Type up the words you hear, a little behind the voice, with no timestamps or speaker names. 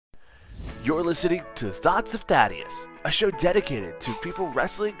You're listening to Thoughts of Thaddeus, a show dedicated to people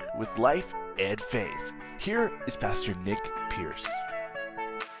wrestling with life and faith. Here is Pastor Nick Pierce.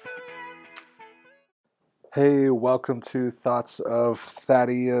 Hey, welcome to Thoughts of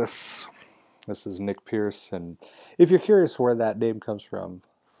Thaddeus. This is Nick Pierce, and if you're curious where that name comes from,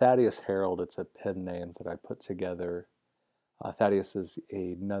 Thaddeus Harold, it's a pen name that I put together. Thaddeus is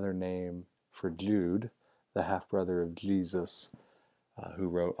another name for Jude, the half-brother of Jesus, who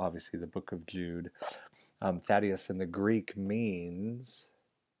wrote, obviously, the book of Jude. Thaddeus in the Greek means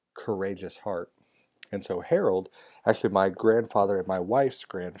courageous heart. And so Harold, actually my grandfather and my wife's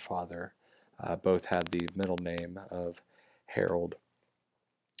grandfather, both had the middle name of Harold.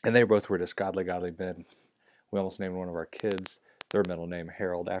 And they both were just godly men. We almost named one of our kids their middle name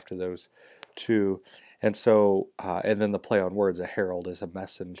Harold after those two. And so, and then the play on words, a herald is a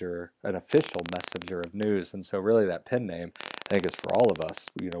messenger, an official messenger of news. And so really that pen name, I think, is for all of us,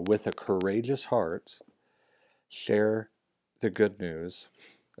 with a courageous heart, share the good news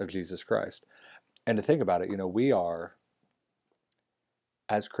of Jesus Christ. And to think about it, we are,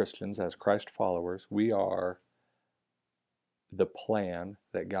 as Christians, as Christ followers, we are the plan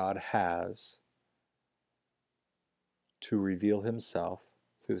that God has to reveal himself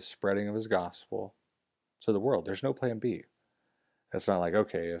through the spreading of his gospel to the world. There's no plan B. It's not like,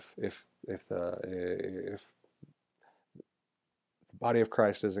 okay, if the body of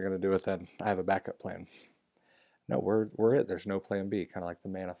Christ isn't going to do it, then I have a backup plan. No, we're it. There's no plan B. Kind of like the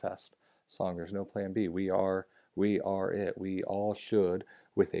Manifest song. There's no plan B. We are it. We all should,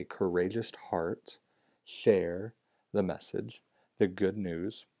 with a courageous heart, share the message, the good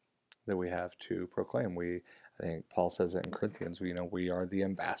news that we have to proclaim. I think Paul says it in Corinthians. We are the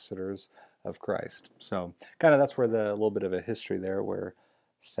ambassadors of Christ. So kind of that's where a little bit of a history there, where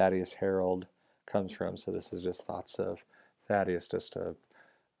Thaddeus Harold comes from. So this is just Thoughts of Thaddeus, just a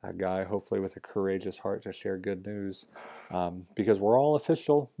guy hopefully with a courageous heart to share good news, because we're all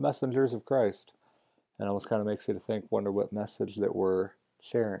official messengers of Christ. And it almost kind of makes you to wonder what message that we're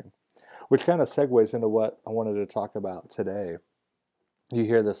sharing, which kind of segues into what I wanted to talk about today. You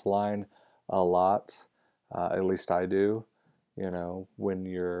hear this line a lot, at least I do, when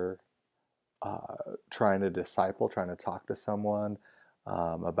you're trying to disciple, trying to talk to someone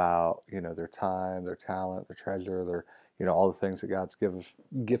about, their time, their talent, their treasure, their, all the things that God's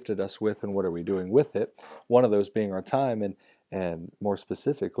gifted us with, and what are we doing with it. One of those being our time, and more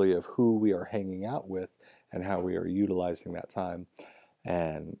specifically of who we are hanging out with and how we are utilizing that time.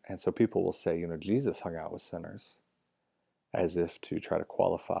 And so people will say, Jesus hung out with sinners, as if to try to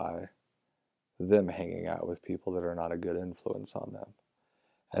qualify them hanging out with people that are not a good influence on them.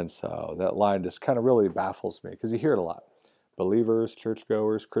 And so that line just kind of really baffles me, because you hear it a lot. Believers,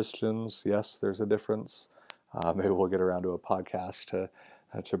 churchgoers, Christians, yes, there's a difference. Maybe we'll get around to a podcast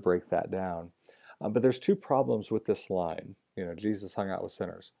to break that down. But there's two problems with this line. Jesus hung out with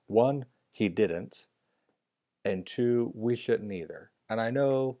sinners. One, he didn't. And two, we shouldn't either. And I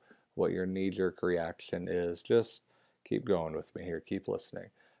know what your knee-jerk reaction is. Just keep going with me here. Keep listening.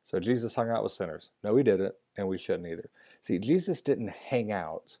 So Jesus hung out with sinners. No, he didn't, and we shouldn't either. See, Jesus didn't hang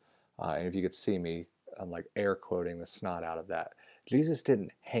out, and if you could see me, I'm like air quoting the snot out of that. Jesus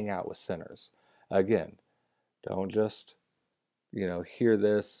didn't hang out with sinners. Again, don't just, hear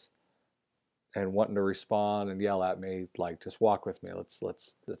this and wanting to respond and yell at me. Like, just walk with me.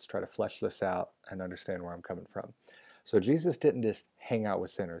 Let's try to flesh this out and understand where I'm coming from. So Jesus didn't just hang out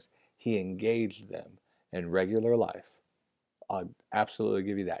with sinners. He engaged them in regular life. I'll absolutely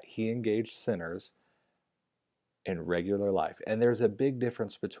give you that. He engaged sinners in regular life. And there's a big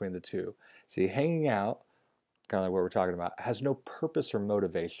difference between the two. See, hanging out, kind of like what we're talking about, has no purpose or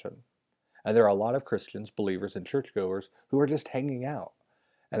motivation. And there are a lot of Christians, believers, and churchgoers who are just hanging out.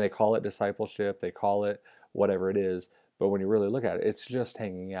 And they call it discipleship, they call it whatever it is. But when you really look at it, it's just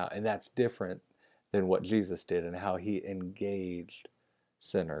hanging out. And that's different than what Jesus did and how he engaged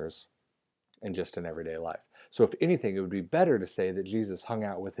sinners in just an everyday life. So if anything, it would be better to say that Jesus hung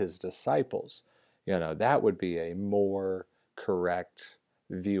out with his disciples. That would be a more correct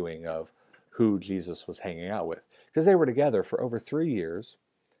viewing of who Jesus was hanging out with. Because they were together for over 3 years,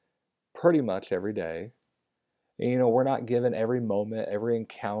 pretty much every day. And, we're not given every moment, every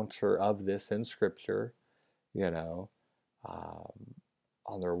encounter of this in Scripture, on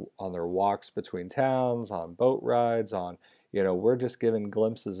their walks between towns, on boat rides, we're just given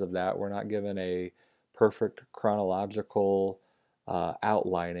glimpses of that. We're not given a perfect chronological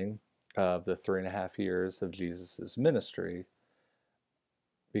outlining of the 3.5 years of Jesus' ministry,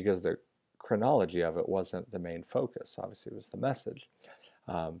 because the chronology of it wasn't the main focus. Obviously, it was the message.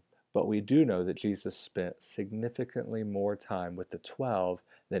 But we do know that Jesus spent significantly more time with the 12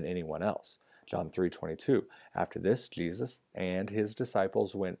 than anyone else. John 3:22. After this, Jesus and his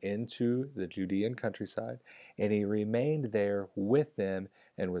disciples went into the Judean countryside, and he remained there with them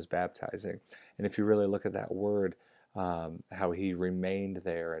and was baptizing. And if you really look at that word, how he remained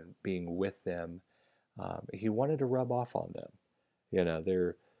there and being with them, he wanted to rub off on them.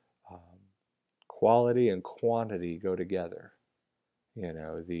 Their um, quality and quantity go together.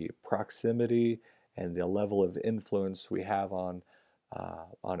 The proximity and the level of influence we have on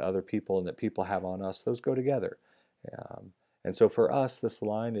other people and that people have on us, those go together. And so for us, this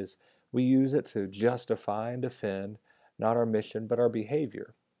line is, we use it to justify and defend not our mission, but our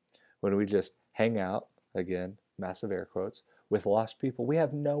behavior. When we just hang out, again, massive air quotes, with lost people, we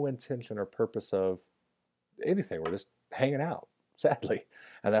have no intention or purpose of anything. We're just hanging out, sadly.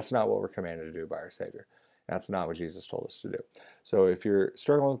 And that's not what we're commanded to do by our Savior. That's not what Jesus told us to do. So if you're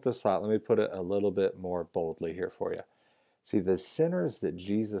struggling with this thought, let me put it a little bit more boldly here for you. See, the sinners that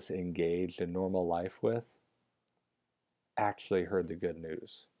Jesus engaged in normal life with actually heard the good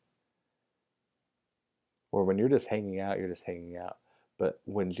news. Or when you're just hanging out, you're just hanging out. But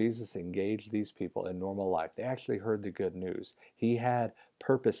when Jesus engaged these people in normal life, they actually heard the good news. He had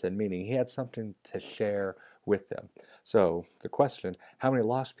purpose and meaning. He had something to share with them. So the question, how many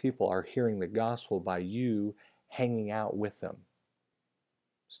lost people are hearing the gospel by you hanging out with them?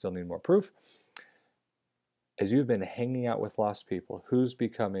 Still need more proof. As you've been hanging out with lost people, who's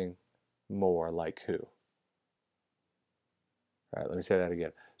becoming more like who? All right, let me say that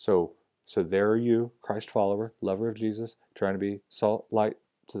again. So there are you, Christ follower, lover of Jesus, trying to be salt, light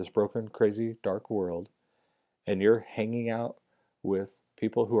to this broken, crazy, dark world, and you're hanging out with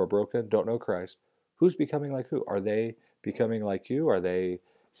people who are broken, don't know Christ. Who's becoming like who? Are they becoming like you? Are they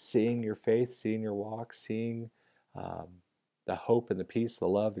seeing your faith, seeing your walk, seeing the hope and the peace, the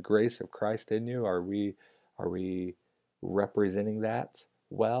love, the grace of Christ in you? Are we representing that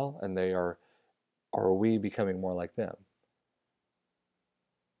well? And are we becoming more like them?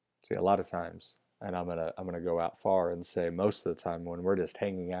 See, a lot of times, and I'm gonna go out far and say most of the time, when we're just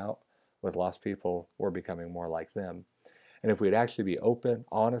hanging out with lost people, we're becoming more like them. And if we'd actually be open,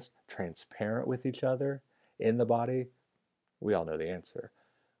 honest, transparent with each other in the body, we all know the answer.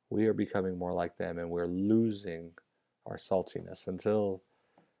 We are becoming more like them, and we're losing our saltiness until,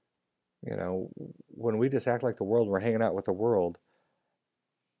 when we just act like the world, we're hanging out with the world,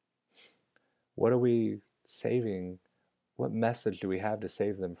 what are we saving? What message do we have to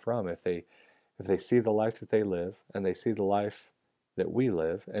save them from? If they see the life that they live and they see the life that we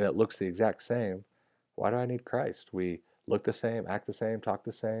live and it looks the exact same, why do I need Christ? We look the same, act the same, talk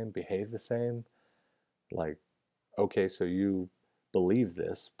the same, behave the same. Like, okay, so you believe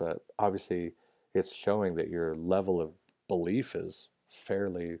this, but obviously it's showing that your level of belief is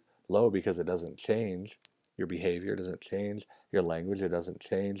fairly low because it doesn't change. Your behavior doesn't change. Your language, it doesn't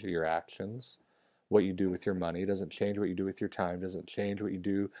change. Your actions. What you do with your money doesn't change. What you do with your time doesn't change. What you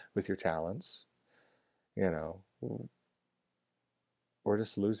do with your talents. We're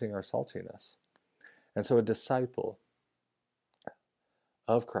just losing our saltiness. And so a disciple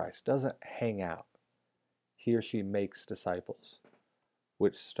of Christ doesn't hang out. He or she makes disciples,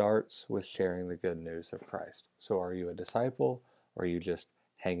 which starts with sharing the good news of Christ. So are you a disciple, or are you just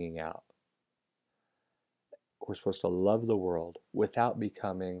hanging out? We're supposed to love the world without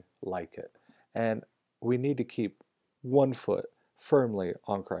becoming like it. And we need to keep one foot firmly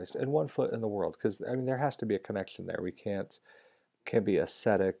on Christ and one foot in the world, because there has to be a connection there. We can't be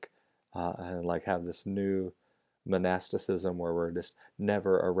ascetic and like have this new monasticism where we're just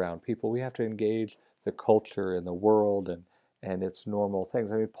never around people. We have to engage the culture and the world and its normal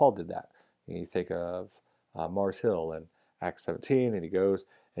things. Paul did that. You think of Mars Hill in Acts 17, and he goes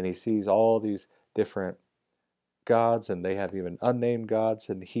and he sees all these different gods, and they have even unnamed gods,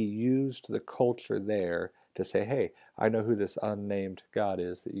 and he used the culture there to say, hey, I know who this unnamed God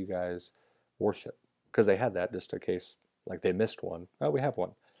is that you guys worship, because they had that just in case like they missed one. Oh, we have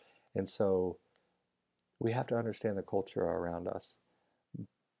one. And so we have to understand the culture around us,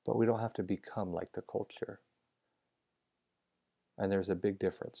 but we don't have to become like the culture. And there's a big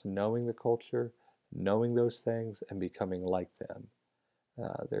difference, knowing the culture, knowing those things, and becoming like them.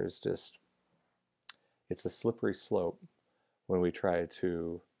 It's a slippery slope when we try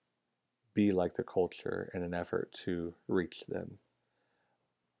to be like the culture in an effort to reach them.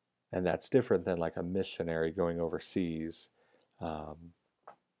 And that's different than like a missionary going overseas,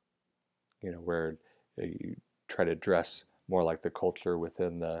 where you try to dress more like the culture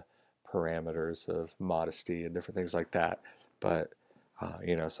within the parameters of modesty and different things like that. But,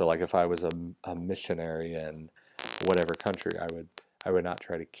 so like if I was a missionary in whatever country, I would not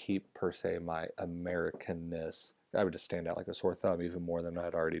try to keep per se my Americanness. I would just stand out like a sore thumb even more than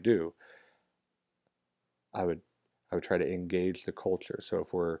I'd already do. I would try to engage the culture.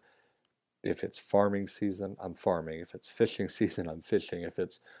 So if it's farming season, I'm farming. If it's fishing season, I'm fishing. If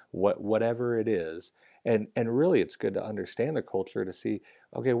it's whatever it is, and really, it's good to understand the culture to see,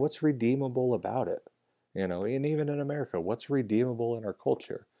 okay, what's redeemable about it, and even in America, what's redeemable in our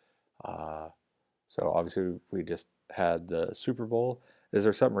culture. So obviously, we just had the Super Bowl. Is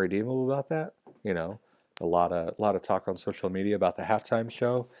there something redeemable about that? A lot of talk on social media about the halftime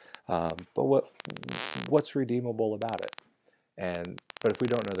show, but what's redeemable about it? But if we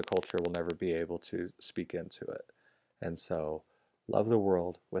don't know the culture, we'll never be able to speak into it. And so, love the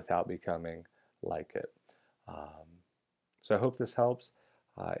world without becoming like it. So I hope this helps.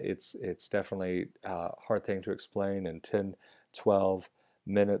 It's definitely a hard thing to explain in 10, 12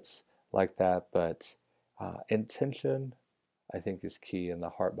 minutes like that, but intention, I think, is key, in the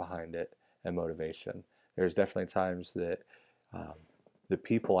heart behind it, and motivation. There's definitely times that the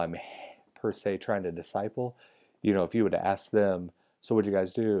people I'm per se trying to disciple, if you would ask them, so what'd you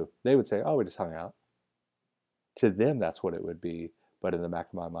guys do? They would say, oh, we just hung out. To them, that's what it would be. But in the back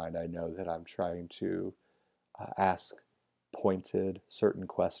of my mind, I know that I'm trying to ask pointed, certain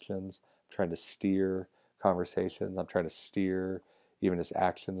questions. I'm trying to steer conversations. I'm trying to steer even just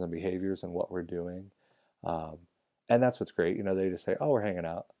actions and behaviors and what we're doing. And that's what's great. They just say, oh, we're hanging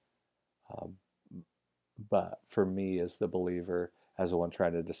out. But for me, as the believer, as the one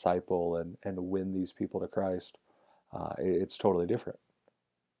trying to disciple and win these people to Christ, it's totally different.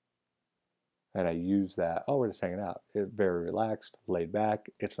 And I use that, oh, we're just hanging out. It's very relaxed, laid back.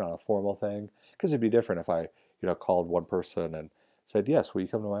 It's not a formal thing. Because it'd be different if I, called one person and said, yes, will you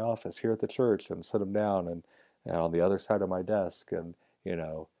come to my office here at the church, and sit them down and on the other side of my desk, and,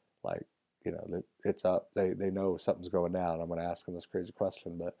 it's up. They know something's going down. I'm going to ask them this crazy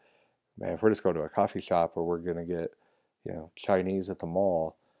question. But, man, if we're just going to a coffee shop, or we're going to get, Chinese at the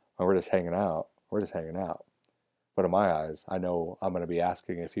mall, and we're just hanging out, we're just hanging out. But in my eyes, I know I'm going to be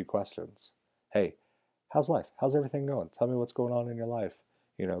asking a few questions. Hey, how's life? How's everything going? Tell me what's going on in your life.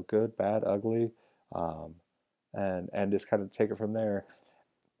 Good, bad, ugly, and just kind of take it from there.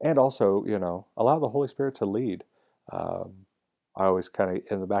 And also, allow the Holy Spirit to lead. I always kind of,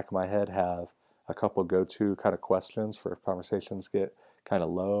 in the back of my head, have a couple go-to kind of questions for if conversations get kind of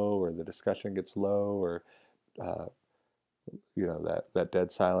low, or the discussion gets low, or that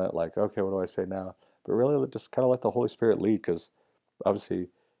dead silent, like, okay, what do I say now? But really, just kind of let the Holy Spirit lead, because obviously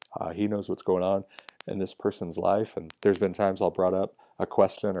He knows what's going on in this person's life. And there's been times I'll brought up a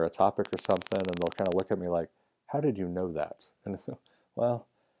question or a topic or something, and they'll kind of look at me like, how did you know that? And so, well,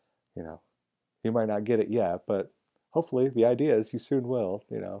 you might not get it yet, but hopefully the idea is you soon will.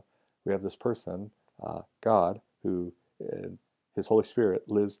 We have this person, God, who His Holy Spirit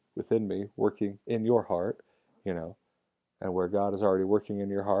lives within me, working in your heart, and where God is already working in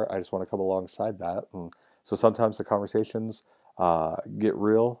your heart, I just want to come alongside that. And so sometimes the conversations get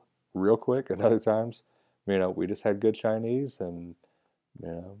real quick, and other times, we just had good Chinese, and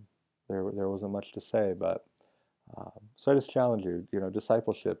there wasn't much to say. But so I just challenge you,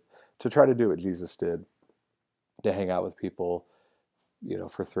 discipleship, to try to do what Jesus did, to hang out with people,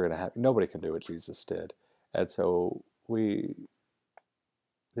 for 3.5. Nobody can do what Jesus did, and so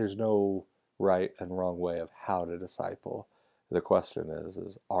there's no right and wrong way of how to disciple. The question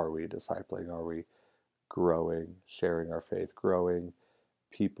is are we discipling? Are we growing, sharing our faith, growing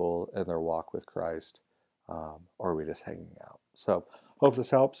people in their walk with Christ, or are we just hanging out? So hope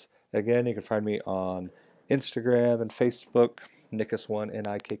this helps. Again, you can find me on Instagram and Facebook, Nikkus1,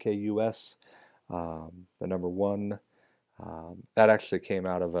 Nikkus, the number 1. That actually came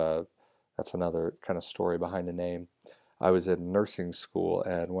out of that's another kind of story behind the name. I was in nursing school,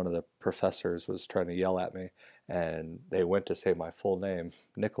 and one of the professors was trying to yell at me, and they went to say my full name,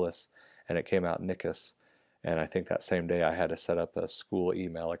 Nicholas, and it came out Nikkus. And I think that same day I had to set up a school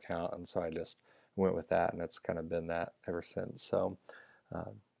email account, and so I just went with that, and it's kind of been that ever since. So,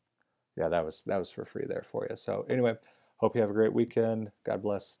 yeah, that was for free there for you. So anyway, hope you have a great weekend. God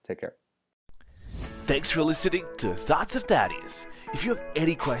bless. Take care. Thanks for listening to Thoughts of Thaddeus. If you have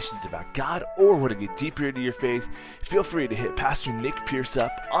any questions about God or want to get deeper into your faith, feel free to hit Pastor Nick Pierce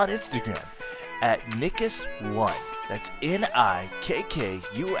up on Instagram at Nikkus1. That's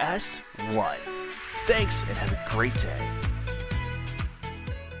Nikkus1. Thanks, and have a great day.